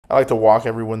I like to walk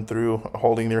everyone through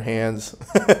holding their hands.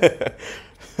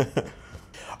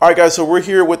 All right, guys, so we're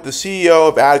here with the CEO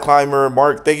of Adclimber.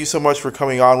 Mark, thank you so much for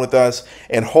coming on with us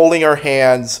and holding our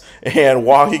hands and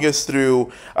walking us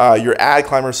through your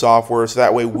Adclimber software so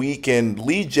that way we can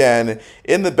lead gen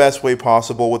in the best way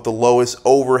possible with the lowest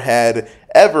overhead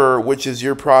ever, which is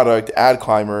your product,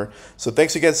 Adclimber. So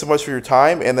thanks again so much for your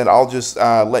time, and then I'll just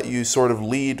let you sort of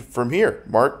lead from here.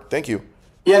 Mark, thank you.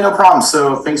 Yeah, no problem.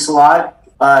 So thanks a lot.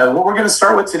 What we're going to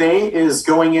start with today is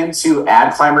going into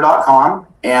adclimber.com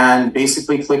and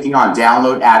basically clicking on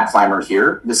download Adclimber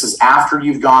here. This is after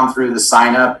you've gone through the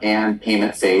sign up and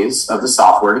payment phase of the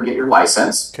software to get your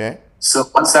license. Okay. So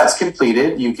once that's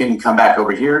completed, you can come back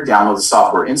over here, download the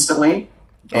software instantly,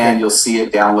 and you'll see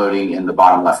it downloading in the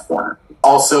bottom left corner.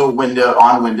 Also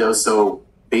on Windows, so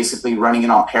basically running it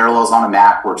on Parallels on a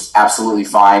Mac works absolutely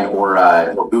fine,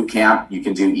 or Boot Camp, you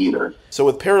can do either. So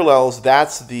with Parallels,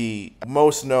 that's the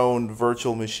most known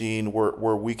virtual machine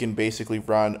where we can basically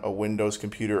run a Windows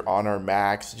computer on our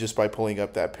Macs just by pulling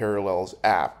up that Parallels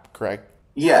app, correct?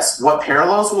 Yes. What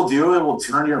Parallels will do, it will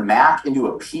turn your Mac into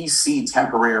a PC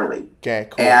temporarily. Okay,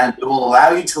 cool. And it will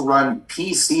allow you to run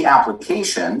PC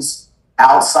applications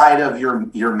outside of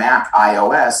your Mac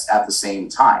iOS at the same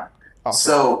time.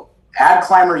 Awesome. So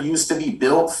Adclimber used to be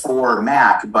built for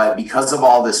Mac, but because of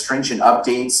all the stringent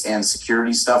updates and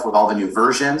security stuff with all the new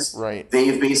versions,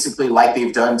 they've basically, like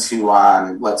they've done to,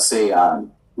 let's say,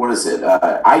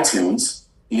 iTunes,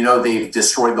 they've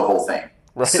destroyed the whole thing.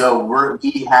 Right. So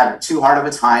we had too hard of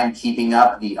a time keeping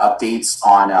up the updates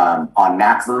on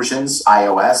Mac versions,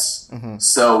 iOS. Mm-hmm.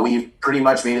 So we've pretty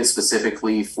much made it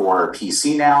specifically for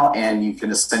PC now, and you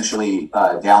can essentially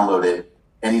download it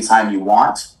anytime you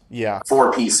want. Yeah.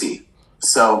 For PC.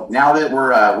 So now that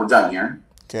we're done here,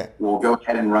 we'll go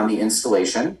ahead and run the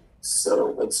installation.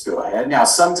 So let's go ahead. Now,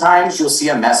 sometimes you'll see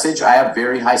a message. I have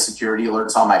very high security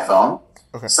alerts on my phone.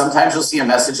 Okay. Sometimes you'll see a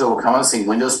message that will come up saying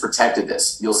Windows protected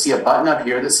this. You'll see a button up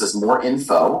here that says more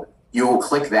info. You will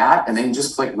click that and then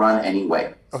just click run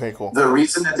anyway. Okay, cool. The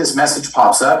reason that this message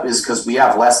pops up is because we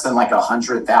have less than like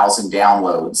 100,000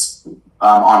 downloads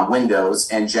on Windows,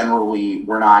 and generally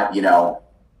we're not,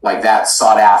 like that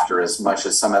sought after as much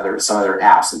as some other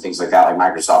apps and things like that, like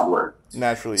Microsoft Word.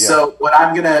 Naturally, yeah. So what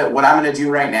I'm gonna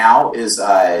do right now is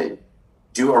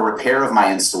do a repair of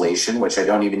my installation, which I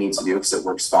don't even need to do because it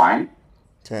works fine.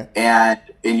 Okay. And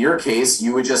in your case,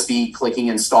 you would just be clicking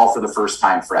install for the first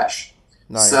time fresh.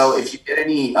 Nice. So if you get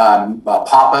any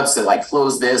pop-ups that like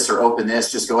close this or open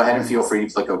this, just go ahead and feel free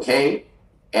to click OK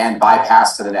and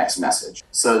bypass to the next message.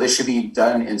 So this should be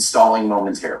done installing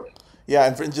momentarily. Yeah,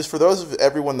 and just for those of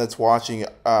everyone that's watching,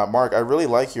 Mark, I really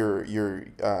like your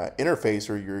interface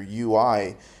or your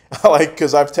UI,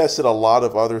 because I've tested a lot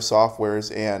of other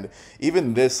softwares, and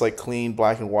even this like clean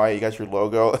black and white, you got your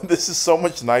logo. This is so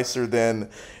much nicer than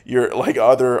your like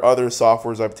other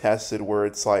softwares I've tested where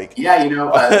it's like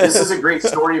this is a great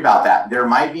story about that. There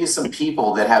might be some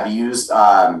people that have used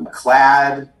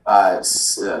Clad or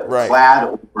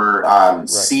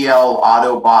CL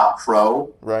Autobot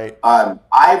Pro. Right.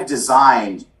 I've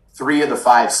designed 3 of the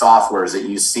 5 softwares that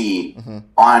you see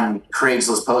on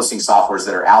Craigslist posting softwares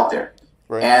that are out there.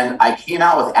 Right. And I came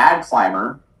out with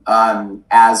Adclimber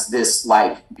as this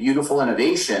like beautiful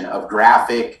innovation of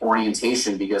graphic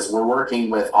orientation, because we're working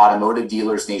with automotive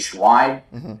dealers nationwide,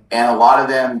 and a lot of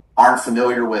them aren't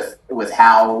familiar with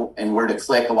how and where to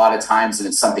click a lot of times, and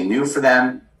it's something new for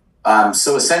them.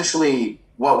 So essentially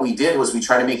what we did was we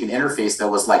tried to make an interface that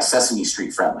was like Sesame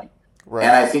Street friendly. Right.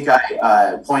 And I think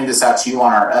I pointed this out to you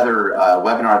on our other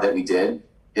webinar that we did.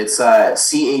 It's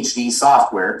CHD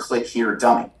software, click here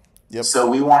dummy. Yep. So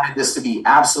we wanted this to be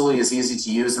absolutely as easy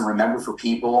to use and remember for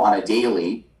people on a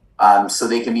daily, so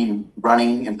they can be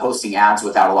running and posting ads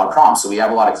without a lot of problems. So we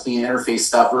have a lot of clean interface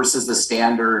stuff versus the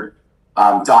standard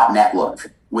 .NET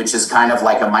look, which is kind of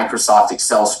like a Microsoft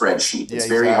Excel spreadsheet. It's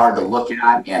very hard to look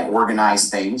at and organize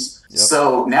things. Yep.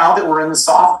 So now that we're in the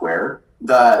software,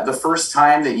 the first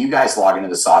time that you guys log into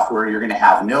the software, you're going to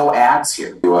have no ads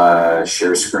here. Do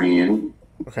share screen.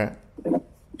 Okay.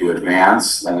 Do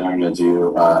advanced, and then I'm going to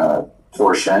do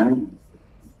portion.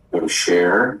 Go to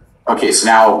share. Okay, so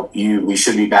now we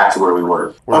should be back to where we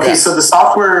were. So the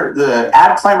software, the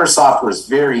Adclimber software is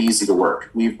very easy to work.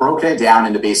 We've broken it down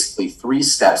into basically 3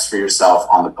 steps for yourself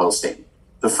on the posting.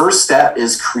 The first step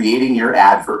is creating your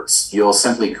adverts. You'll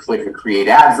simply click a create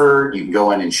advert. You can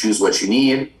go in and choose what you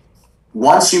need.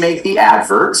 Once you make the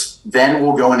advert, then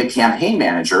we'll go into Campaign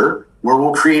Manager, where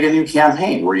we'll create a new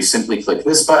campaign where you simply click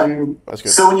this button. That's good.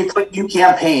 So when you click new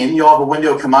campaign, you'll have a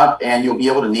window come up and you'll be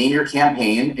able to name your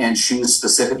campaign and choose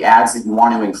specific ads that you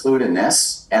want to include in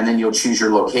this. And then you'll choose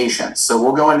your location. So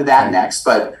we'll go into that next.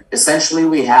 But essentially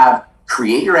we have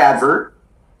create your advert,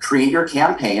 create your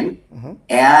campaign,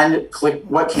 and click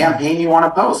what campaign you want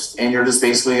to post. And you're just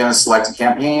basically going to select a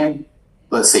campaign.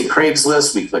 Let's say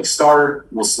Craigslist. We click start.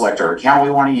 We'll select our account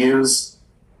we want to use.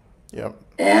 Yep.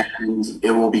 And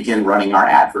it will begin running our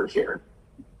advert here.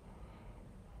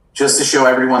 Just to show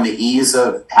everyone the ease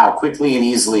of how quickly and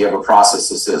easily of a process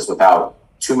this is without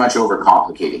too much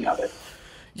overcomplicating of it.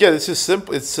 Yeah, this is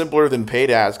simple. It's simpler than paid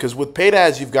ads, because with paid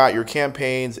ads, you've got your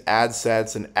campaigns, ad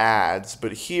sets, and ads.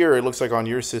 But here, it looks like on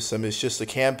your system, it's just a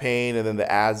campaign and then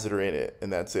the ads that are in it,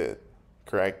 and that's it.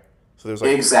 Correct? So there's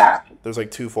like exactly. There's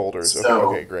like 2 folders. So,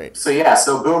 okay, great. So yeah,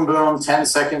 so boom, boom, 10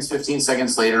 seconds, 15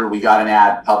 seconds later, we got an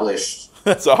ad published.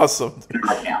 That's awesome.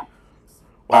 Right now.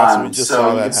 Wow, so we just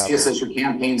saw that you can see it says your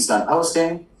campaign's done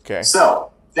posting. Okay.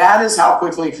 So that is how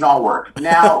quickly it can all work.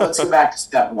 Now let's go back to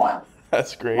step 1.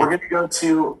 That's great. We're going to go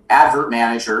to Advert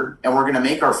Manager, and we're going to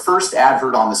make our first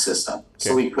advert on the system. Okay.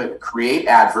 So we click Create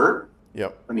Advert.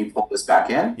 Yep. Let me pull this back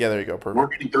in. Yeah, there you go. Perfect. We're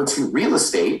going to go to Real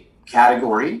Estate,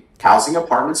 Category, Housing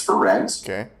Apartments for Rent.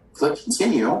 Okay. Click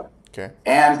Continue. Okay.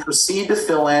 And proceed to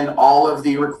fill in all of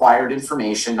the required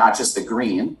information, not just the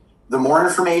green. The more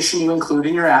information you include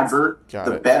in your advert,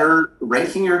 the better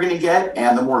ranking you're going to get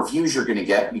and the more views you're going to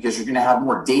get, because you're going to have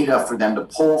more data for them to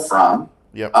pull from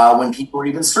when people are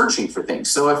even searching for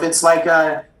things. So if it's like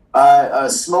a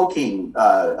smoking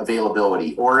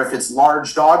availability, or if it's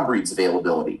large dog breeds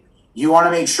availability, you want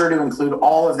to make sure to include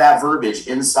all of that verbiage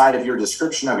inside of your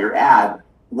description of your ad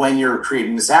when you're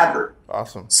creating this advert.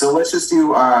 Awesome. So let's just do... you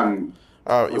want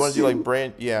to do like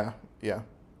brand... Yeah.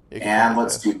 And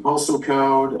let's do postal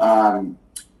code.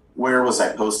 Where was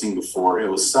I posting before? It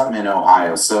was something in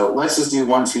Ohio. So let's just do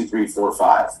 1, 2, 3, 4,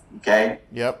 5. Okay.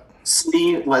 Yep.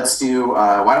 City. Let's do.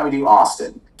 Why don't we do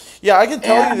Austin? Yeah, I can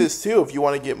tell you this too if you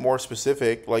want to get more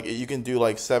specific. Like you can do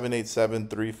like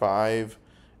 78735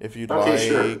 if you'd like.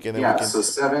 Sure. And then yeah. we can, so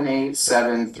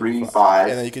 78735.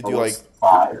 And then you could do like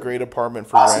great apartment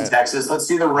for Austin, rent. Texas. Let's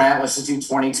do the rent. Let's just do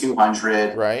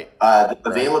 2200. Right. The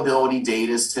availability date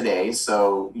is today,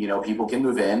 so people can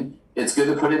move in. It's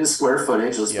good to put in the square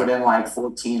footage. Let's put in like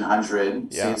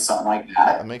 1400. Say something like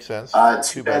that. That makes sense.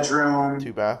 2 bedroom.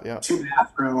 2 bath. Yeah. 2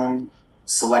 bathroom.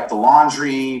 Select the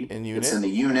laundry. Unit. It's in the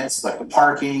unit. Select the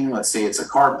parking. Let's say it's a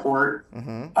carport.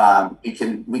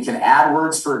 We can add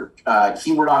words for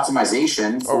keyword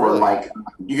optimization for like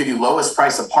you could do lowest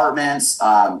price apartments,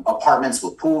 apartments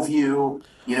with pool view.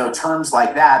 Terms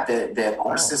like that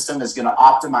our system is going to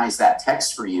optimize that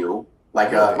text for you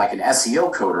like an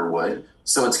SEO coder would.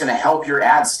 So it's going to help your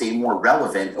ads stay more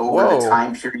relevant over the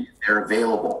time period they're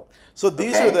available. So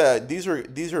these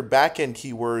are back-end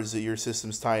keywords that your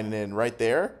system's tying in right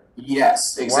there?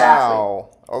 Yes, exactly.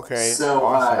 Wow. Okay. So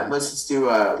let's just do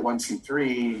 1, 2,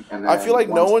 3, and then I feel like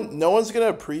no one's gonna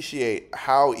appreciate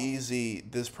how easy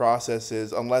this process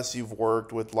is unless you've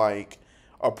worked with like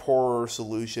a poorer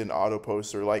solution auto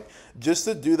poster. Like just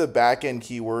to do the back-end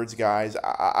keywords, guys,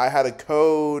 I had a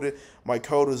code. My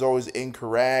code was always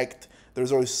incorrect.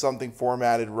 There's always something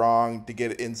formatted wrong to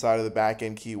get it inside of the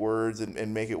back-end keywords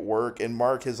and make it work. And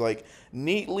Mark has like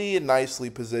neatly and nicely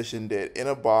positioned it in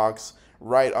a box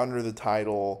right under the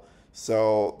title.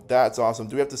 So that's awesome.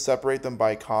 Do we have to separate them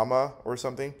by comma or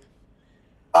something?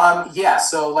 Yeah.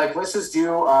 So like, let's just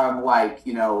do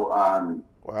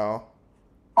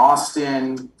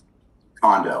Austin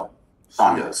condos,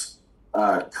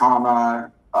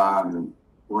 comma,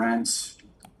 rent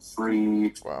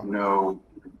free, no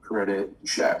credit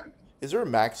check. Is there a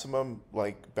maximum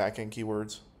like back-end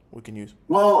keywords we can use?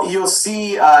 Well, you'll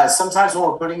see sometimes when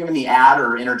we're putting them in the ad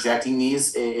or interjecting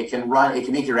these, it can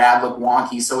make your ad look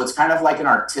wonky. So it's kind of like an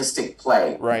artistic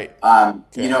play. Right.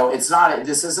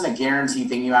 This isn't a guaranteed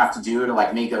thing you have to do to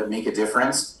like make a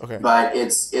difference. Okay. But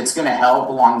it's going to help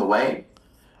along the way.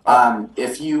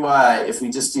 If we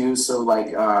just do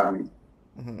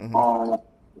all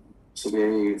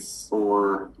today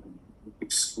for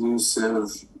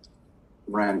exclusive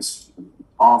rent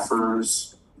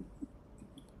offers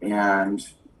and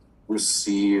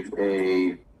receive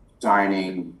a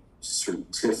dining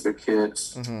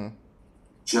certificate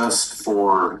just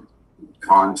for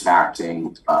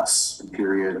contacting us,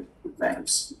 period,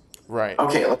 thanks. Right.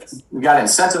 Okay, we got to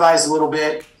incentivize a little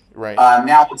bit. Right.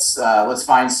 Now let's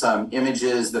find some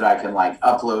images that I can like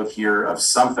upload here of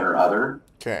something or other.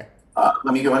 Okay.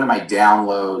 Let me go into my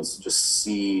downloads and just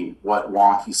see what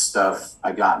wonky stuff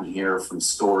I got in here from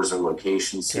stores or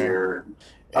locations here.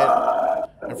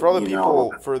 And And for all the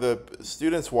people, for the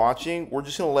students watching, we're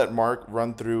just going to let Mark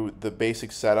run through the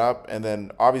basic setup, and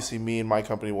then obviously me and my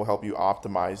company will help you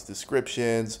optimize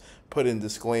descriptions, put in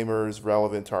disclaimers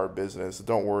relevant to our business.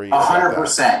 Don't worry.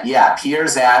 100%. Yeah.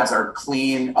 Pierre's ads are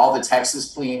clean. All the text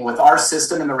is clean. With our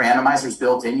system and the randomizers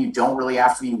built in, you don't really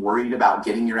have to be worried about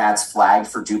getting your ads flagged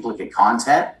for duplicate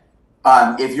content.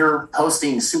 If you're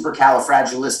posting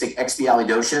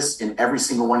supercalifragilisticexpialidocious in every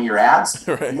single one of your ads,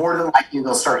 right, more than likely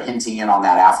they'll start hinting in on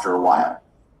that after a while.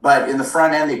 But in the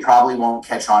front end, they probably won't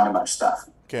catch on to much stuff.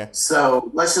 Okay.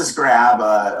 So let's just grab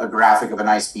a graphic of a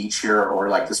nice beach here, or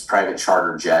like this private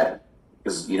charter jet,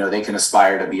 because they can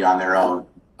aspire to be on their own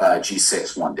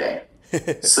G6 one day.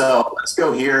 So let's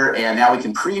go here, and now we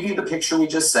can preview the picture we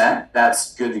just sent.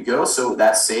 That's good to go. So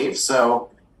that's saved. So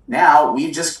now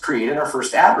we've just created our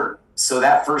first advert. So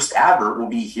that first advert will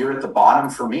be here at the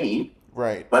bottom for me,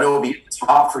 right? But it will be at the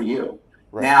top for you.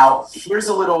 Right. Now, here's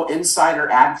a little insider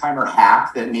Adclimber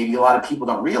hack that maybe a lot of people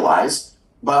don't realize,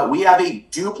 but we have a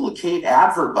duplicate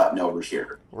advert button over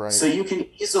here. Right. So you can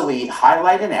easily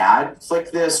highlight an ad,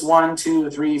 click this 1, 2,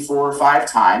 3, 4, 5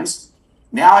 times.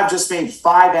 Now I've just made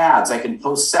 5 ads I can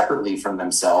post separately from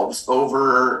themselves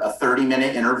over a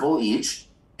 30-minute interval each,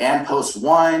 and post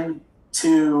 1,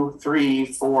 2, 3,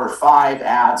 4, 5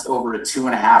 ads over a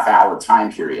 2.5-hour time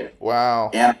period.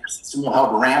 Wow. And our system will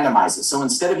help randomize it. So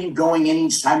instead of you going in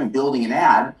each time and building an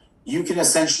ad, you can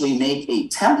essentially make a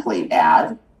template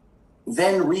ad,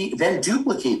 then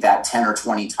duplicate that 10 or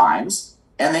 20 times,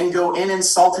 and then go in and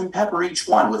salt and pepper each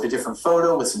one with a different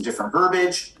photo, with some different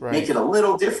verbiage, right, make it a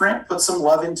little different, put some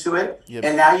love into it. Yep.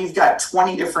 And now you've got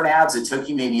 20 different ads that took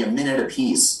you maybe a minute a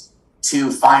piece to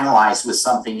finalize with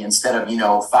something instead of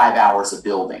 5 hours of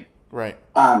building. Right.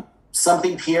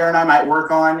 Something Pierre and I might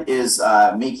work on is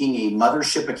making a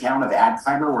mothership account of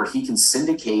Adclimber where he can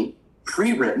syndicate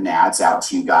pre-written ads out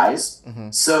to you guys. Mm-hmm.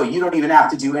 So you don't even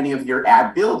have to do any of your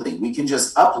ad building. We can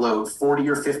just upload 40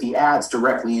 or 50 ads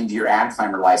directly into your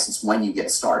Adclimber license when you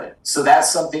get started. So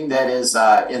that's something that is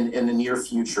in the near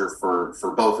future for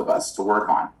both of us to work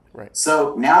on. Right.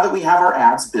 So now that we have our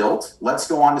ads built, let's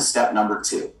go on to step number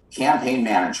 2. Campaign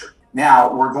manager.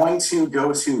 Now we're going to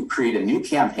go to create a new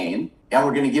campaign, and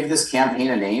we're going to give this campaign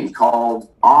a name called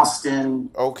Austin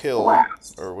Oak Hill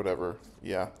Blast or whatever.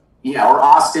 Yeah. Yeah, or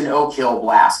Austin Oak Hill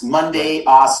Blast. Monday, right.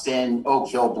 Austin Oak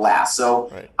Hill Blast. So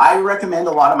right. I recommend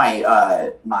a lot of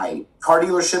my my car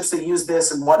dealerships that use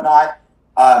this and whatnot.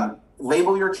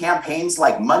 Label your campaigns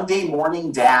like Monday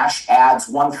morning dash ads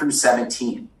 1 through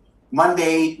 17.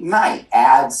 Monday night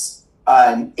ads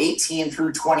 18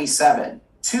 through 27.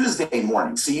 Tuesday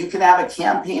morning. So you can have a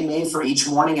campaign made for each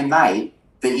morning and night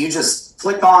that you just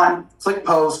click on, click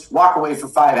post, walk away for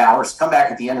 5 hours, come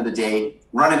back at the end of the day,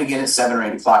 run it again at 7 or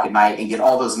 8 o'clock at night, and get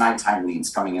all those nighttime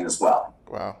leads coming in as well.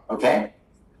 Wow. Okay?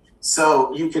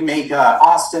 So you can make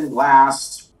Austin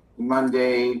Blast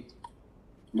Monday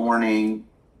morning,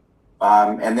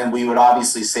 and then we would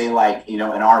obviously say, like, in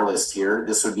our list here,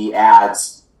 this would be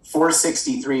ads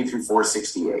 463 through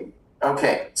 468.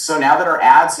 Okay, so now that our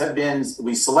ads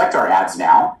we select our ads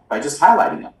now by just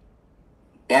highlighting them.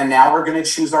 And now we're going to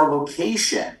choose our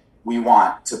location we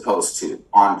want to post to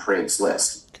on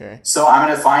Craigslist. Okay. So I'm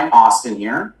going to find Austin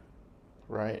here.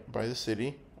 Right, by the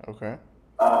city. Okay.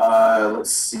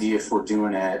 Let's see if we're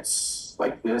doing it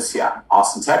like this. Yeah,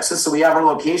 Austin, Texas. So we have our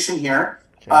location here.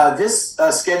 Okay. This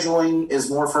scheduling is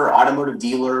more for automotive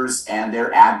dealers and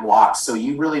their ad blocks. So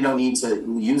you really don't need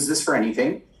to use this for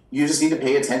anything. You just need to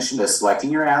pay attention to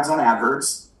selecting your ads on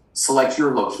adverts, select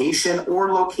your location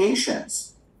or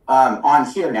locations on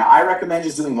here. Now, I recommend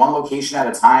just doing one location at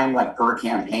a time, like per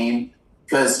campaign,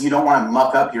 because you don't want to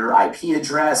muck up your IP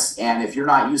address. And if you're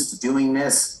not used to doing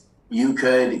this, you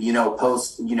could,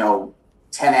 post,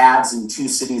 10 ads in 2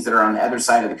 cities that are on the other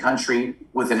side of the country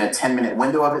within a 10-minute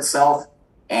window of itself,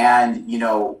 and,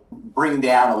 bring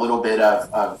down a little bit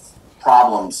of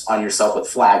problems on yourself with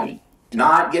flagging.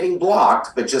 Not getting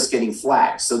blocked, but just getting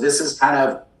flagged. So this is kind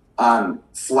of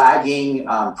flagging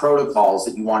protocols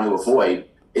that you want to avoid,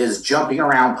 is jumping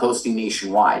around posting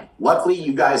nationwide. Luckily,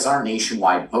 you guys aren't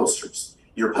nationwide posters.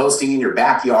 You're posting in your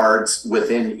backyards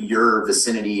within your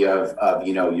vicinity of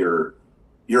your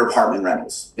apartment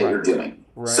rentals that you're doing.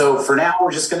 Right. So for now,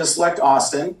 we're just going to select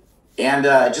Austin. And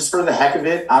just for the heck of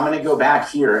it, I'm going to go back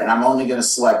here, and I'm only going to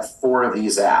select 4 of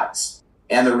these ads.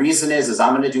 And the reason is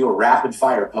I'm going to do a rapid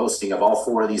fire posting of all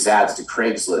 4 of these ads to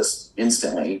Craigslist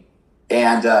instantly.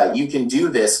 And you can do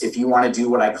this if you want to do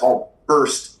what I call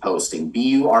burst posting,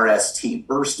 B-U-R-S-T,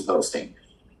 burst posting.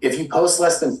 If you post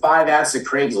less than 5 ads to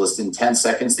Craigslist in 10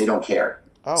 seconds, they don't care.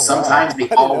 Oh, Sometimes wow. they I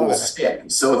didn't all know will that. stick.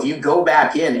 So if you go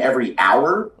back in every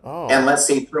hour and Oh, let's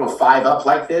say throw 5 up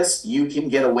like this, you can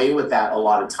get away with that a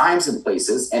lot of times in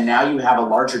places. And now you have a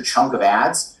larger chunk of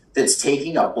ads that's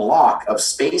taking a block of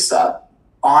space up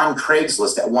on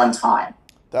Craigslist at one time.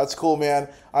 that's cool, man.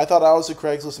 I thought I was a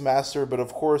Craigslist master, but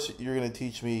of course you're going to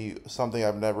teach me something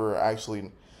I've never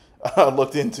actually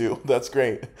looked into. That's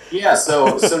great. Yeah,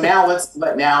 so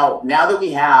now now that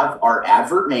we have our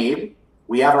advert made,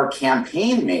 we have our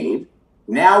campaign made,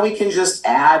 now we can just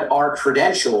add our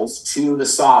credentials to the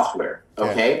software,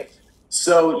 Okay. okay?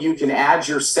 So you can add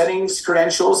your settings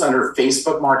credentials under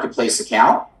Facebook Marketplace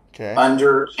account, Okay.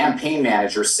 under campaign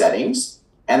manager settings,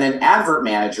 and then advert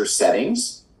manager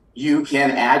settings. You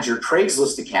can add your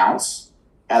Craigslist accounts,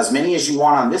 as many as you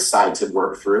want on this side to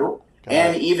work through, Got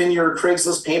and it. even your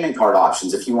Craigslist payment card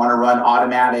options if you want to run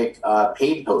automatic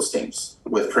paid postings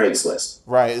with Craigslist.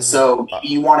 Right. So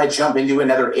you want to jump into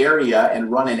another area and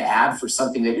run an ad for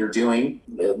something that you're doing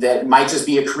that might just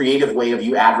be a creative way of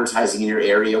you advertising in your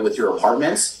area with your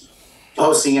apartments,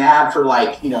 posting an ad for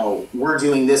like, we're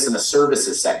doing this in the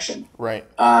services section Right.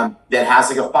 that has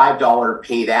like a $5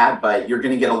 paid ad, but you're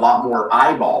going to get a lot more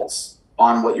eyeballs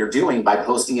on what you're doing by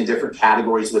posting in different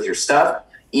categories with your stuff,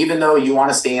 even though you want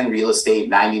to stay in real estate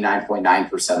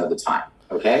 99.9% of the time.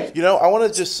 Okay. I want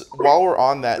to just, while we're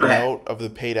on that Go ahead. note of the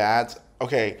paid ads,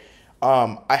 okay,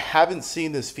 I haven't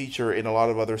seen this feature in a lot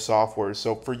of other softwares.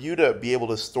 So for you to be able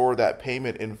to store that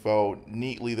payment info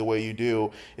neatly the way you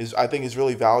do I think is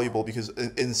really valuable because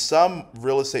in some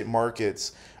real estate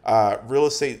markets, real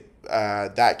estate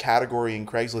that category in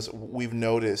Craigslist, we've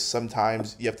noticed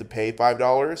sometimes you have to pay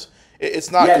 $5.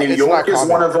 It's not Yeah, New it's not York is one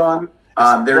common. of them.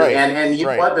 It's There right, and you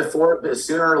know right, what?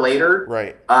 Sooner or later,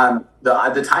 right.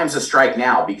 the time's a strike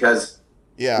now because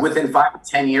Yeah, within 5 to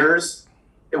 10 years,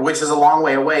 which is a long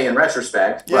way away in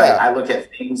retrospect, but yeah, I look at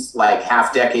things like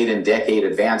half decade and decade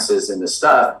advances in the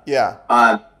stuff. yeah,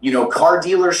 Car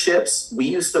dealerships, we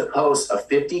used to post a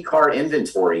 50 car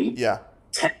inventory yeah.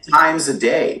 10 times a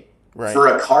day Right. for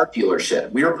a car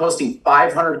dealership. We were posting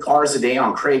 500 cars a day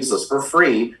on Craigslist for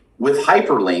free with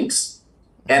hyperlinks.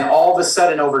 And all of a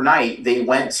sudden, overnight, they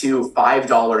went to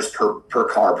 $5 per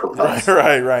car per Right, post.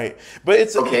 right, right. But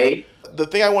it's Okay. the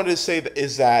thing I wanted to say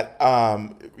is that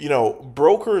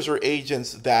brokers or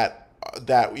agents that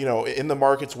in the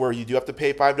markets where you do have to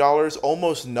pay $5,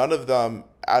 almost none of them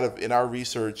in our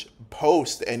research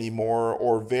post anymore,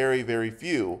 or very, very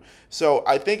few. So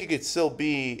I think it could still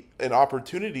be an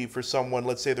opportunity for someone,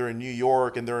 let's say they're in New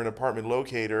York and they're an apartment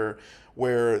locator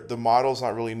where the model's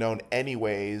not really known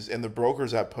anyways, and the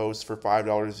brokers that post for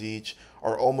 $5 each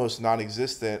are almost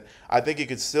non-existent. I think it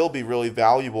could still be really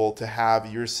valuable to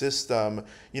have your system,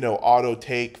 auto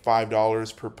take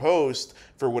 $5 per post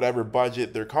for whatever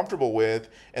budget they're comfortable with,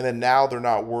 and then now they're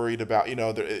not worried about,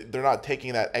 they're not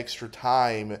taking that extra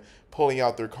time pulling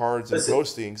out their cards and Listen,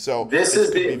 posting. So this it is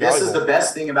could be this is the valuable.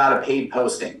 best thing about a paid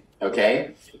posting.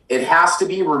 Okay, it has to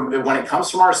be when it comes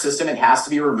from our system, it has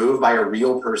to be removed by a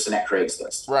real person at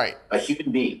Craigslist, Right. a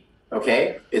human being.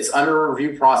 Okay, it's under a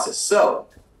review process. So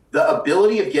the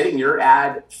ability of getting your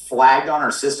ad flagged on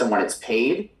our system when it's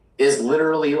paid is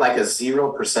literally like a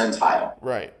 0 percentile.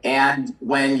 Right. And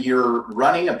when you're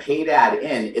running a paid ad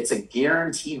in, it's a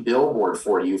guaranteed billboard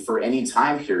for you for any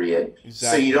time period. So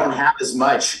Exactly. you don't have as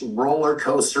much roller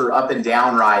coaster up and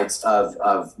down rides of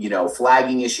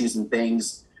flagging issues and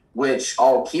things, which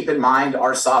I'll keep in mind,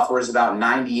 our software is about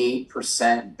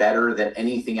 98% better than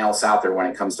anything else out there when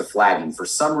it comes to flagging. For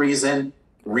some reason,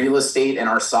 real estate and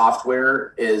our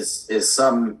software is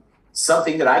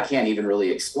something that I can't even really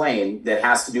explain, that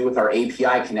has to do with our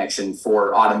API connection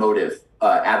for automotive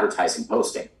advertising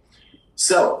posting.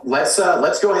 So let's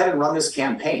go ahead and run this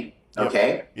campaign.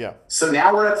 Okay. Yeah. So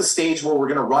now we're at the stage where we're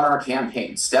going to run our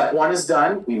campaign. Step 1 is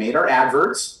done. We made our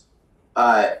adverts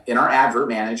in our advert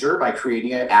manager by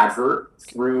creating an advert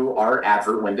through our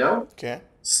advert window. Okay.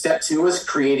 Step 2 is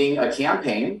creating a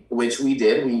campaign, which we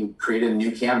did. We created a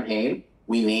new campaign.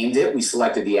 We named it. We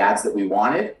selected the ads that we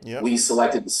wanted. Yep. We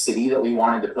selected the city that we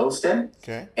wanted to post in.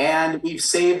 Okay. And we've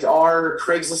saved our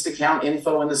Craigslist account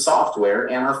info in the software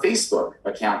and our Facebook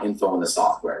account info in the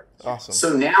software. Awesome. So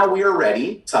now we are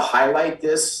ready to highlight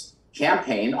this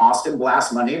campaign, Austin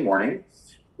Blast Monday morning.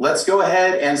 Let's go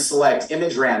ahead and select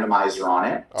image randomizer on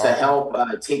it to help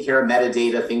take care of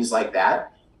metadata, things like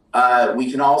that.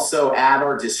 We can also add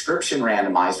our description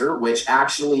randomizer, which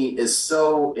actually is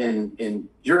so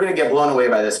you're going to get blown away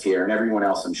by this, Pierre, and everyone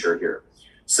else, I'm sure, here.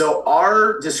 So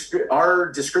our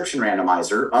description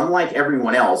randomizer, unlike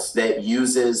everyone else that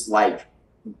uses like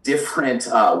different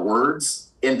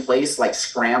words in place, like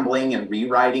scrambling and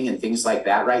rewriting and things like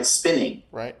that, right? Spinning.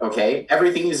 Right. Okay.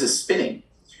 Everything uses spinning.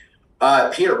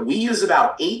 Peter, we use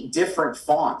about 8 different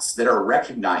fonts that are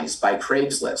recognized by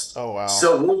Craigslist. Oh, wow.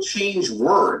 So we'll change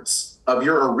words of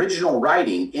your original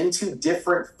writing into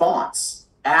different fonts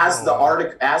as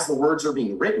the words are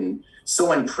being written. So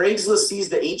when Craigslist sees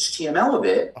the HTML of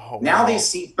it, now they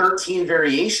see 13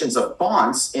 variations of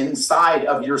fonts inside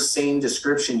of your same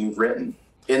description you've written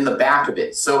in the back of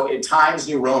it. So at Times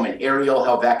New Roman, Arial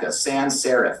Helvetica, sans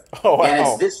serif. And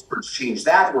it's this word's changed,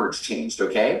 that word's changed,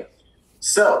 okay?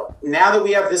 So now that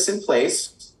we have this in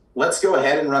place, let's go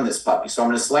ahead and run this puppy. So I'm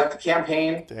going to select the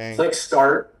campaign, click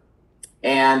start,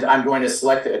 and I'm going to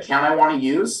select the account I want to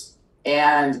use.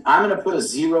 And I'm going to put a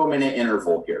 0-minute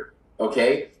interval here,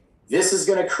 okay? This is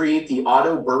going to create the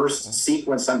auto burst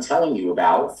sequence I'm telling you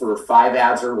about for 5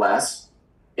 ads or less.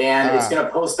 And it's going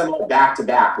to post them all back to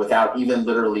back without even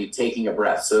literally taking a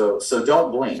breath. So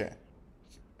don't blink. Okay.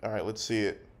 All right, let's see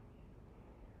it.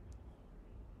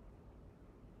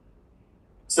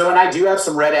 So, and I do have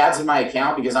some red ads in my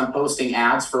account because I'm posting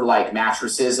ads for like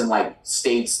mattresses in like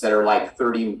states that are like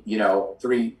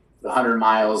 300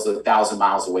 miles, 1,000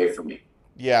 miles away from me.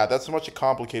 Yeah, that's much a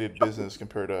complicated business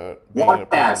compared to being an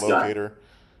apartment locator. Done.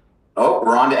 Oh,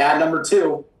 we're on to ad number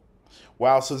 2.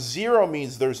 Wow, so 0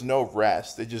 means there's no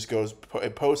rest. It just goes,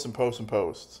 it posts and posts and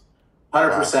posts.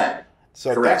 100%. Wow.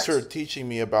 So correct. Thanks for teaching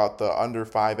me about the under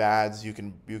 5 ads you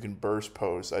can burst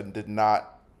post. I did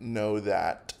not know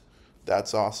that.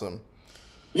 That's awesome.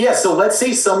 Yeah, so let's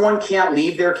say someone can't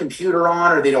leave their computer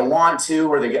on, or they don't want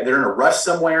to, or they're in a rush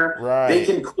somewhere. Right. They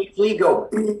can quickly go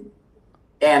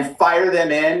and fire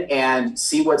them in and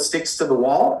see what sticks to the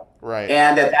wall. Right.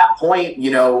 And at that point,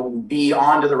 be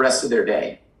on to the rest of their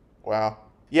day. Wow.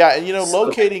 Yeah, and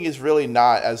locating is really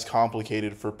not as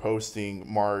complicated for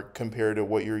posting, Mark, compared to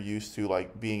what you're used to,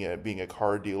 like being a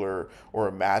car dealer or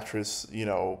a mattress,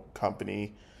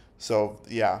 company. So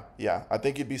yeah, I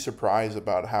think you'd be surprised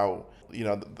about how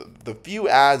the few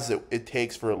ads that it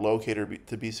takes for a locator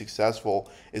to be successful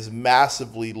is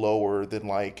massively lower than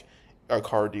like a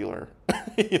car dealer.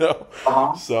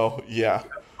 So yeah.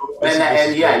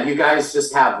 And you guys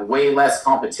just have way less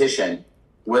competition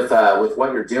with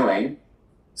what you're doing.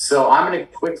 So I'm going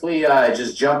to quickly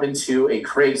just jump into a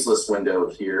Craigslist window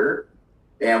here,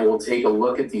 and we'll take a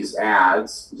look at these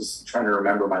ads. I'm just trying to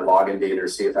remember my login data or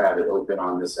see if I have it open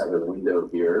on this other window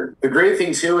here. The great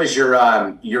thing too is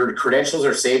your credentials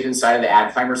are saved inside of the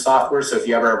Adclimber software. So if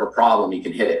you ever have a problem, you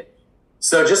can hit it.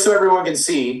 So just so everyone can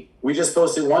see, we just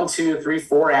posted 1, 2, 3,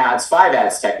 4 ads, 5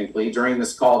 ads technically during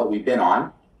this call that we've been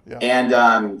on. Yeah.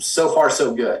 And so far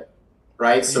so good.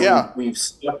 Right? So we've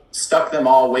stuck them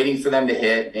all, waiting for them to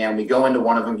hit, and we go into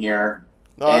one of them here.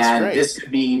 Oh, and great. This could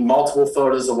be multiple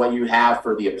photos of what you have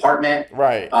for the apartment.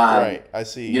 Right, right. I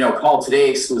see. Call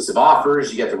today, exclusive offers.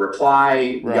 You get the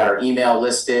reply. We got our email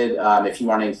listed. If you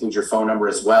want to include your phone number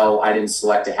as well, I didn't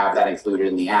select to have that included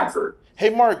in the advert.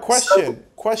 Hey, Mark, question.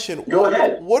 Go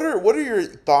ahead. What are your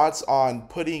thoughts on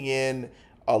putting in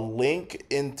a link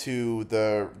into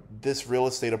this real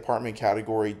estate apartment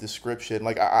category description?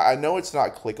 Like, I know it's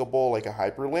not clickable like a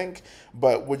hyperlink,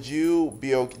 but do you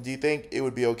think it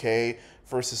would be okay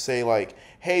for us to say like,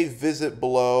 hey, visit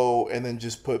below, and then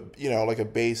just put, like a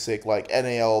basic like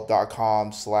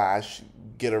nal.com/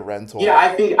 get a rental? Yeah, I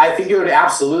think it would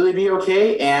absolutely be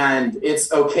okay, and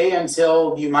it's okay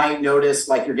until you might notice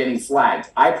like you're getting flagged.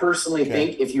 I personally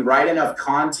think if you write enough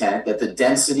content that the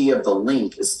density of the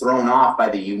link is thrown off by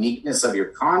the uniqueness of your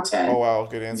content,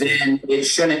 good answer, then it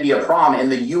shouldn't be a problem.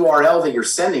 And the URL that you're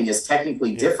sending is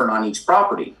technically different on each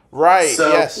property. Right.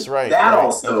 So yes. Right. That right.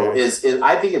 also is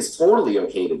I think it's totally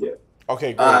okay to do.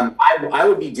 Okay. Great. I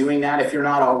would be doing that if you're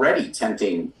not already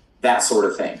tempting that sort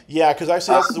of thing. Yeah, because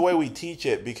actually that's the way we teach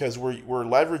it, because we're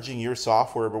leveraging your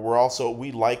software, but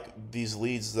we like these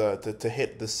leads to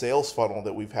hit the sales funnel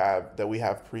that we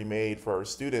have pre-made for our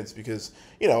students, because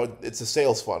it's a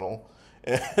sales funnel,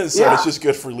 so it's just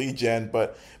good for lead gen.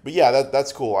 But yeah,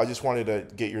 that's cool. I just wanted to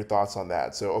get your thoughts on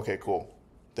that. So okay, cool.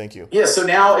 Thank you. Yeah. So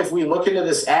now if we look into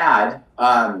this ad,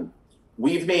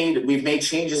 we've made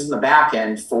changes in the back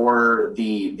end for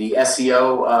the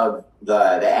SEO of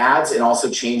the ads, and also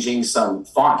changing some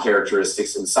font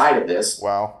characteristics inside of this.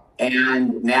 Wow.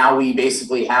 And now we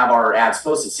basically have our ads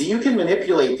posted. So you can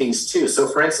manipulate things too. So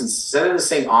for instance, instead of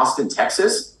saying Austin,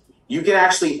 Texas, you can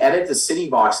actually edit the city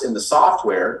box in the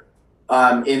software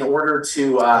in order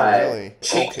to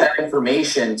change that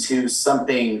information to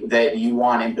something that you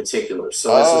want in particular.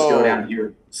 So let's just go down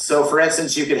here. So for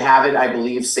instance, you could have it, I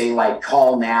believe, say like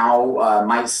call now,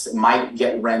 might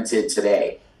get rented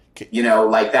today. You know,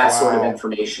 like that sort of Wow.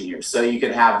 information here. So you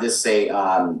can have this say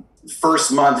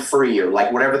first month free or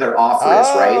like whatever their offer is,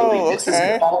 right? Like Oh, this is a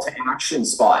okay. call to action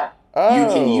spot you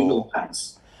can Oh.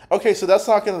 utilize. Okay, so that's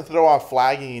not going to throw off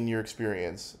flagging in your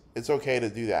experience. It's okay to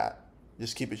do that.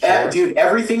 Just keep it short. Dude,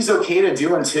 everything's okay to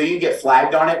do until you get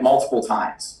flagged on it multiple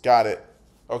times. Got it.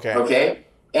 Okay. Okay.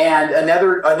 And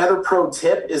another pro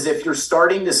tip is if you're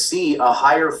starting to see a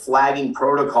higher flagging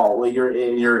protocol with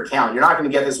in your account, you're not going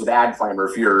to get this with Adclimber.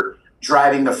 If you're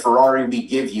driving the Ferrari we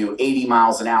give you 80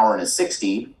 miles an hour in a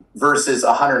 60 versus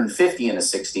 150 in a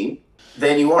 60,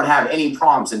 then you won't have any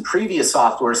problems. And previous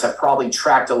softwares have probably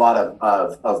tracked a lot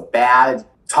of bad,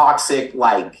 toxic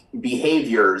like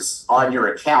behaviors on your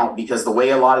account because the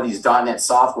way a lot of these .NET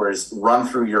softwares run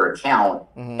through your account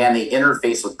and they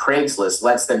interface with Craigslist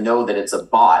lets them know that it's a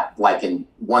bot like in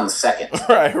 1 second.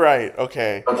 Right.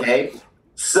 Okay. Okay.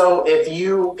 So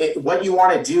what you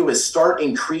want to do is start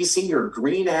increasing your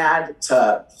green ad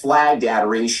to flagged ad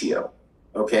ratio.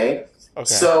 Okay.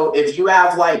 So if you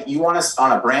have you want us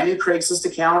on a brand new Craigslist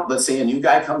account, let's say a new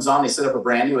guy comes on, they set up a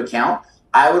brand new account,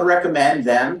 I would recommend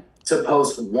them to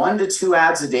post 1 to 2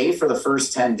 ads a day for the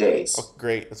first 10 days. Oh,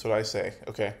 great. That's what I say.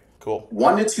 Okay, cool.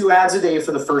 1 to 2 ads a day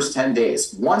for the first 10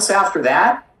 days. Once after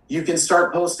that, you can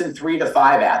start posting 3 to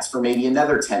 5 ads for maybe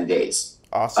another 10 days.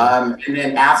 Awesome. And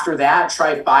then after that,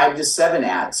 try 5 to 7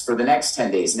 ads for the next 10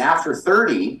 days. And after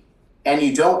 30, and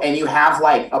you have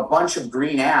like a bunch of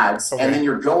green ads, and then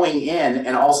you're going in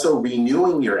and also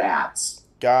renewing your ads.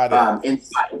 Got it.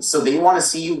 Inside. So they want to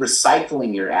see you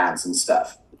recycling your ads and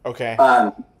stuff. Okay.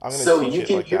 So you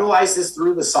can utilize this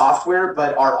through the software,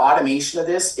 but our automation of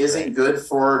this isn't good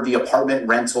for the apartment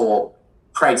rental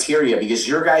criteria because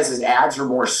your guys' ads are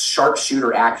more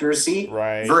sharpshooter accuracy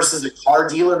versus a car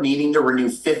dealer needing to renew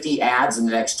 50 ads in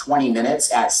the next 20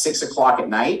 minutes at 6 o'clock at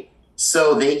night.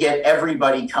 So they get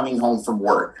everybody coming home from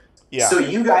work. Yeah. So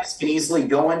you guys can easily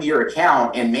go into your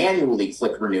account and manually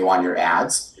click renew on your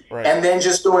ads. And then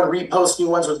just go and repost new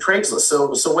ones with Craigslist.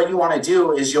 So what you want to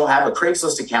do is you'll have a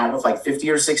Craigslist account with like 50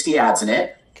 or 60 ads in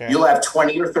it. You'll have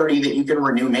 20 or 30 that you can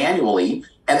renew manually.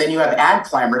 And then you have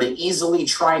Adclimber to easily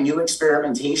try new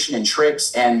experimentation and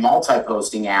tricks and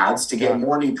multi-posting ads to get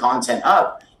more new content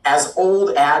up as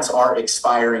old ads are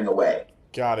expiring away.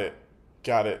 Got it.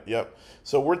 Yep.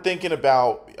 So we're thinking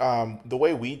about the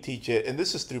way we teach it, and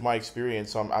this is through my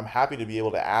experience, so I'm happy to be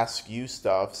able to ask you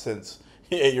stuff since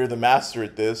you're the master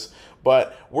at this,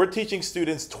 but we're teaching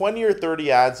students 20 or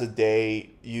 30 ads a day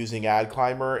using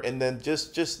Adclimber, and then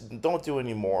just don't do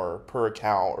any more per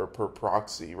account or per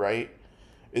proxy, right?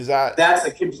 That's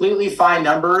a completely fine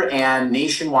number, and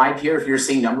nationwide here, if you're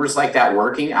seeing numbers like that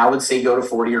working, I would say go to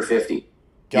 40 or 50. You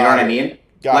know what I mean?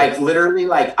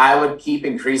 Literally, I would keep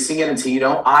increasing it until you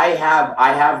don't. I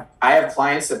have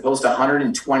clients that post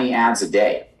 120 ads a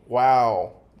day.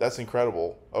 Wow, that's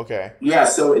incredible. Okay. Yeah,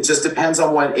 so it just depends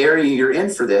on what area you're in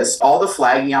for this. All the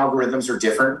flagging algorithms are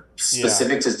different,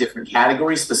 specific to different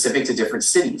categories, specific to different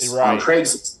cities on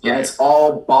Craigslist. And it's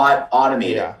all bot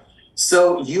automated. Yeah.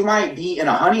 So you might be in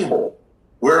a honey hole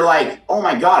where oh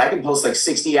my God, I can post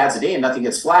 60 ads a day and nothing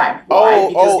gets flagged.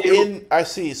 Why? I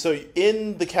see. So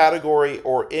in the category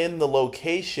or in the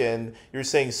location, you're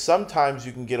saying sometimes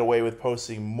you can get away with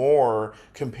posting more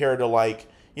compared to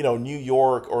New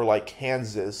York or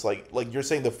Kansas, like you're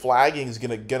saying the flagging is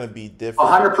gonna be different.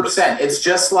 100%. It's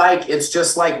just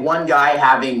like one guy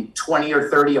having 20 or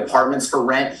 30 apartments for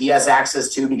rent he has access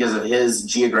to because of his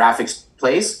geographic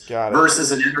place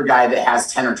versus another guy that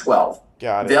has 10 or 12.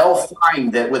 They'll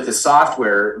find that with the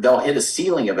software, they'll hit a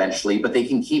ceiling eventually, but they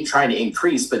can keep trying to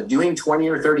increase. But doing 20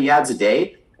 or 30 ads a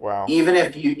day, even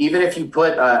if you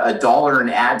put a $1 an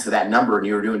ad to that number and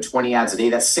you were doing 20 ads a day,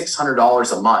 that's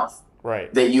 $600 a month.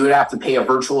 That you would have to pay a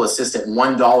virtual assistant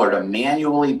 $1 to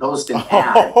manually post an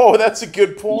ad. Oh, that's a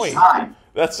good point.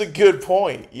 That's a good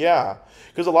point. Yeah.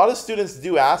 Because a lot of students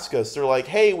do ask us, they're like,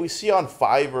 hey, we see on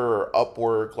Fiverr or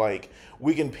Upwork,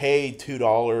 we can pay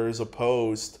 $2 a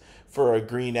post for a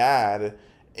green ad.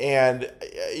 And,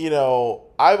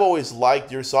 I've always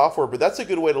liked your software, but that's a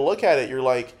good way to look at it. You're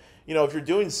like, if you're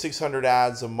doing 600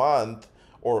 ads a month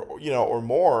or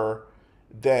more,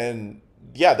 then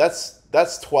yeah, that's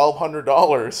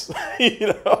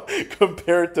 $1,200,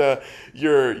 compared to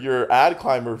your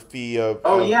Adclimber fee of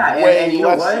and you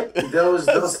know what? Those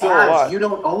ads, you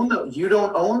don't own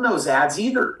those ads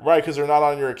either. Right, because they're not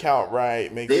on your account.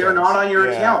 Right, they are not on your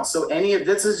account. So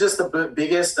this is just the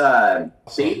biggest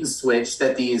bait and switch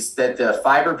that the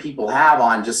Fiverr people have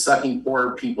on just sucking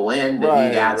poor people in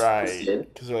that need ads posted.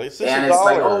 And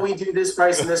it's we do this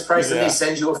price and this price, and they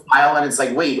send you a file, and it's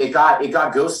wait, it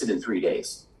got ghosted in 3 days.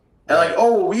 And like,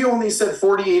 oh, we only said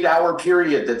 48-hour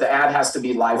period that the ad has to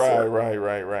be live for.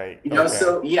 Right. You know,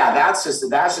 so yeah, that's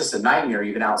just a nightmare,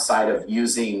 even outside of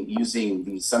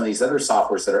using some of these other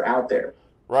softwares that are out there.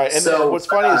 Right. And So what's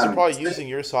funny is they're probably using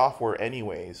your software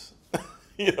anyways.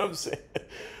 You know what I'm saying?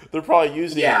 They're probably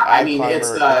using I mean,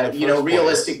 Adclimber it's you know,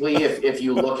 realistically, if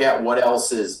you look at what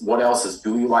else is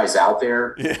GUI-wise out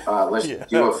there, let's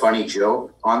do a funny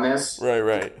joke on this.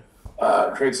 Right.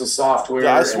 Craigslist Software.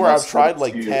 Yeah, I swear I've tried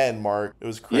like 10, Mark. It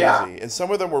was crazy. Yeah. And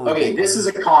some of them were ridiculous. Okay, this is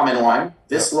a common one.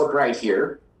 This look right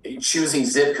here. Choosing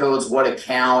zip codes, what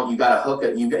account, you got to hook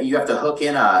it. You have to hook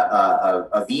in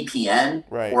a VPN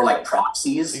or like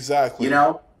proxies. Exactly. You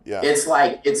know? Yeah.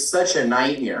 It's such a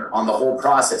nightmare on the whole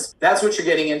process. That's what you're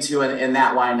getting into in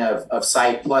that line of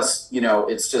site. Plus, you know,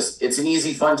 it's an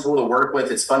easy, fun tool to work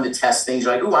with. It's fun to test things.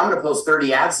 You're like, ooh, I'm going to post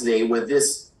 30 ads today with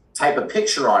this type of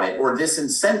picture on it, or this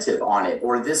incentive on it,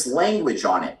 or this language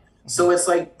on it. So it's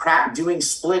like doing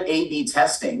split A/B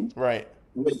testing. Right.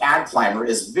 With Adclimber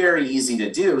is very easy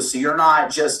to do. So you're not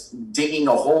just digging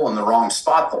a hole in the wrong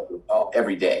spot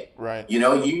every day. Right. You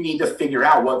know, you need to figure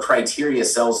out what criteria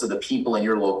sells to the people in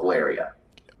your local area.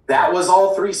 That was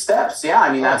all 3 steps. Yeah.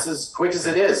 I mean, that's as quick as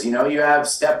it is. You know, you have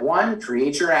step 1,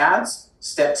 create your ads.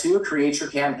 Step 2, create your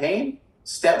campaign.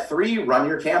 Step 3, run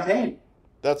your campaign.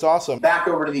 That's awesome. Back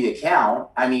over to the account.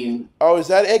 I mean. Oh, is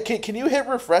that it? Can you hit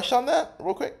refresh on that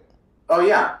real quick? Oh,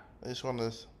 yeah. I just want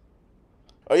to.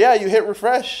 Oh, yeah, you hit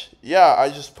refresh. Yeah, I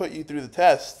just put you through the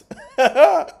test.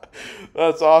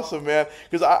 That's awesome, man.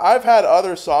 Because I've had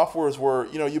other softwares where,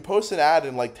 you know, you post an ad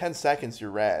in like 10 seconds,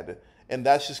 you're read. And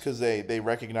that's just because they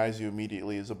recognize you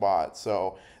immediately as a bot.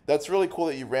 So that's really cool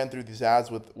that you ran through these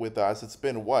ads with us. It's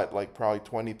been, what, like probably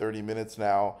 20, 30 minutes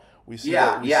now. We see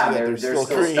that they're still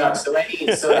green. Stuck. So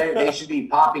they should be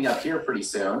popping up here pretty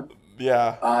soon.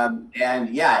 Yeah.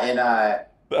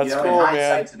 That's you know, cool, in hindsight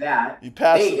man. To that, you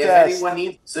passed the if test. anyone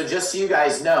needs, so just so you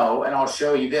guys know, and I'll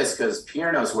show you this because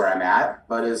Pierre knows where I'm at.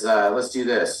 But let's do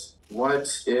this. What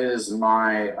is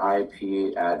my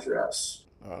IP address?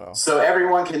 So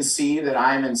everyone can see that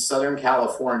I'm in Southern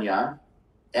California,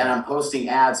 and I'm posting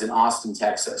ads in Austin,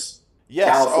 Texas. Yes.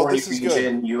 California this is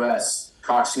region, good. US,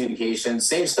 Cox Communication.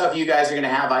 Same stuff you guys are going to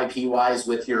have IP-wise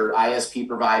with your ISP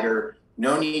provider.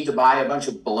 No need to buy a bunch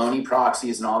of baloney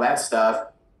proxies and all that stuff.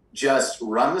 Just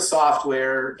run the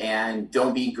software and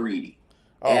don't be greedy,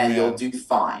 you'll do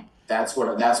fine. That's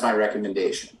my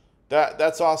recommendation.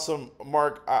 That's awesome,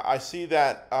 Mark. I see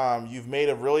that you've made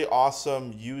a really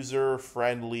awesome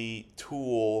user-friendly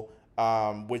tool,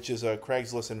 which is a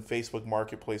Craigslist and Facebook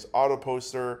Marketplace auto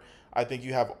poster. I think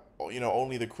you have, you know,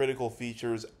 only the critical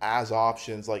features as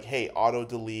options, like, hey, auto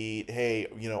delete, hey,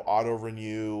 you know, auto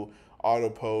renew, auto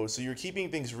post. So you're keeping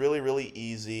things really, really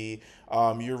easy.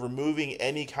 You're removing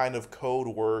any kind of code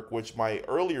work, which my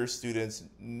earlier students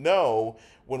know.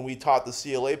 When we taught the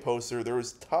CLA poster, there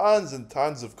was tons and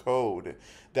tons of code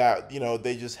that, you know,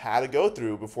 they just had to go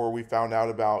through before we found out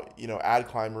about, you know,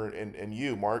 Adclimber and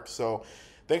you, Mark. So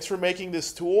thanks for making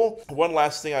this tool. One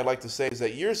last thing I'd like to say is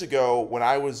that years ago, when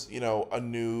I was, you know, a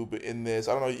noob in this,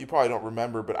 I don't know, you probably don't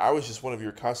remember, but I was just one of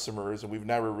your customers, and we've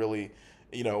never really,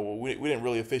 you know, we didn't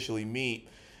really officially meet.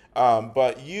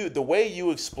 But the way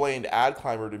you explained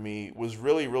Adclimber to me was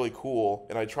really, really cool.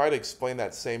 And I try to explain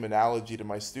that same analogy to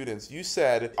my students. You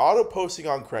said auto posting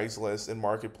on Craigslist and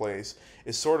Marketplace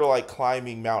is sort of like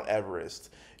climbing Mount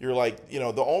Everest. You're like, you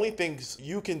know, the only things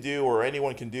you can do or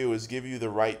anyone can do is give you the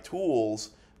right tools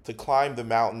to climb the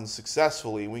mountain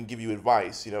successfully. We can give you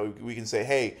advice. You know, we can say,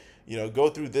 hey, you know, go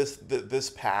through this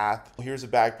path. Here's a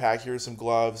backpack. Here's some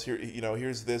gloves. Here, you know,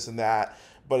 here's this and that.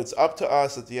 But it's up to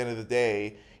us at the end of the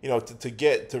day, you know,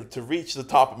 to reach the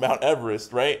top of Mount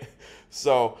Everest, right?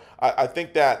 So I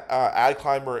think that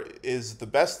Adclimber is the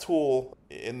best tool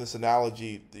in this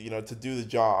analogy, you know, to do the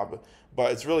job.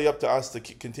 But it's really up to us to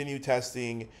continue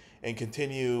testing and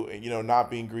continue, you know,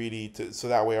 not being greedy, so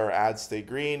that way our ads stay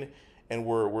green and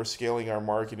we're scaling our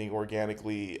marketing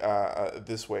organically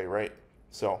this way, right?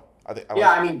 So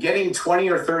I mean, getting 20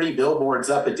 or 30 billboards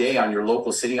up a day on your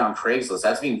local city on Craigslist,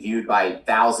 that's being viewed by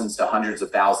thousands to hundreds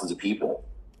of thousands of people.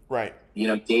 Right. You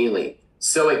know, daily.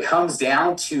 So it comes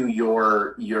down to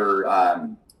your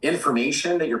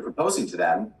information that you're proposing to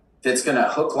them that's going to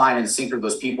hook, line, and sinker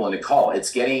those people into call.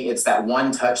 It's that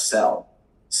one-touch sell.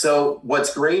 So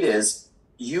what's great is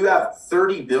you have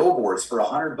 30 billboards for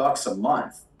 $100 a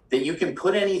month that you can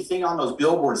put anything on those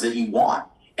billboards that you want.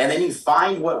 And then you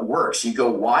find what works. You go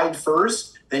wide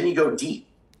first, then you go deep.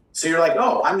 So you're like,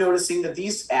 oh, I'm noticing that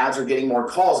these ads are getting more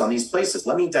calls on these places.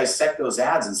 Let me dissect those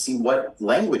ads and see what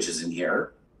language is in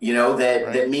here, you know,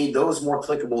 that made those more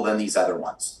clickable than these other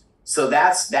ones. So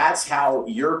that's how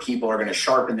your people are going to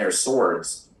sharpen their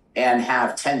swords and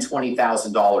have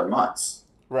 $10,000-$20,000 months.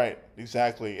 Right,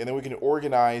 exactly. And then we can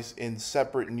organize in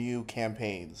separate new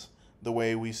campaigns the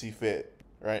way we see fit,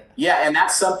 right? Yeah, and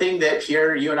that's something that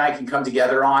here you and I can come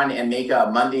together on and make a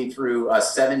Monday through a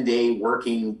 7-day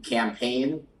working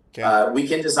campaign. Okay. We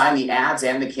can design the ads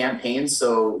and the campaigns,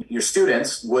 so your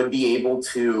students would be able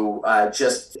to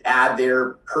just add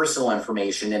their personal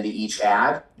information into each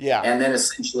ad. Yeah. And then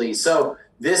essentially, so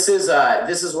this is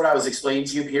what I was explaining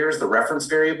to you here is the reference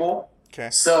variable. Okay.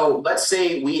 So let's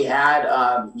say we had,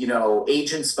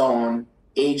 agent's phone,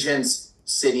 agent's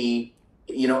city,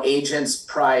 agent's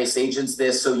price, agent's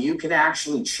this. So you can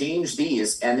actually change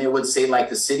these, and it would say like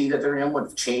the city that they're in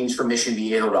would change from Mission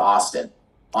Viejo to Austin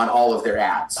on all of their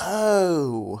ads.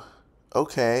 Oh,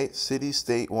 okay. City,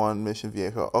 state one, Mission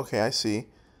Viejo. Okay, I see.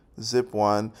 Zip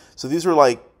one. So these are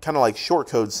like kind of like short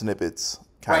code snippets.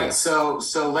 Right. So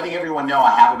letting everyone know,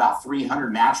 I have about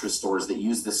 300 mattress stores that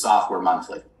use this software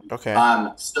monthly. Okay.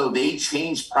 So they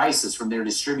change prices from their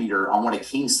distributor on what a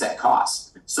king set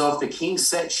costs. So if the king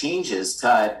set changes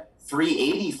to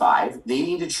 $385, they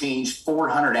need to change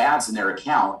 400 ads in their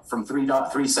account from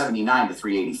 $379 to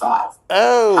 $385.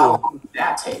 Oh. How long did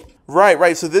that take?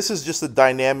 Right. So this is just a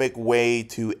dynamic way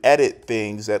to edit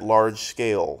things at large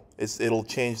scale. It'll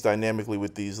change dynamically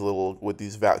with these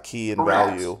key and Correct.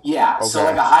 value. Yeah. Okay. So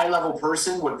like a high level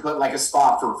person would put like a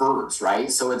spot for verbs,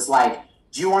 right? So it's like,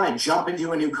 do you want to jump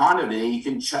into a new condo today? You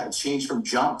can change from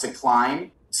jump to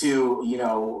climb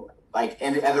to,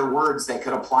 and other words that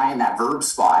could apply in that verb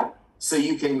spot. So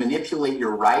you can manipulate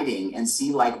your writing and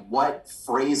see like what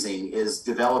phrasing is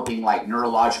developing like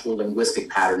neurological linguistic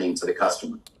patterning to the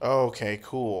customer. Okay,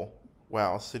 cool.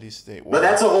 Wow, city state. Wow. But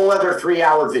that's a whole other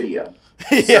 3-hour video.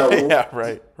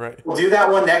 Right. We'll do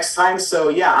that one next time. So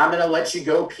yeah, I'm going to let you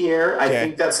go, Pierre. I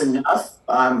think that's enough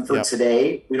for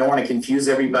today. We don't want to confuse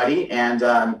everybody. And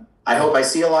I hope I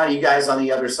see a lot of you guys on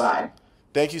the other side.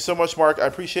 Thank you so much, Mark. I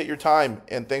appreciate your time,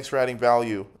 and thanks for adding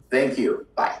value. Thank you.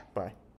 Bye. Bye.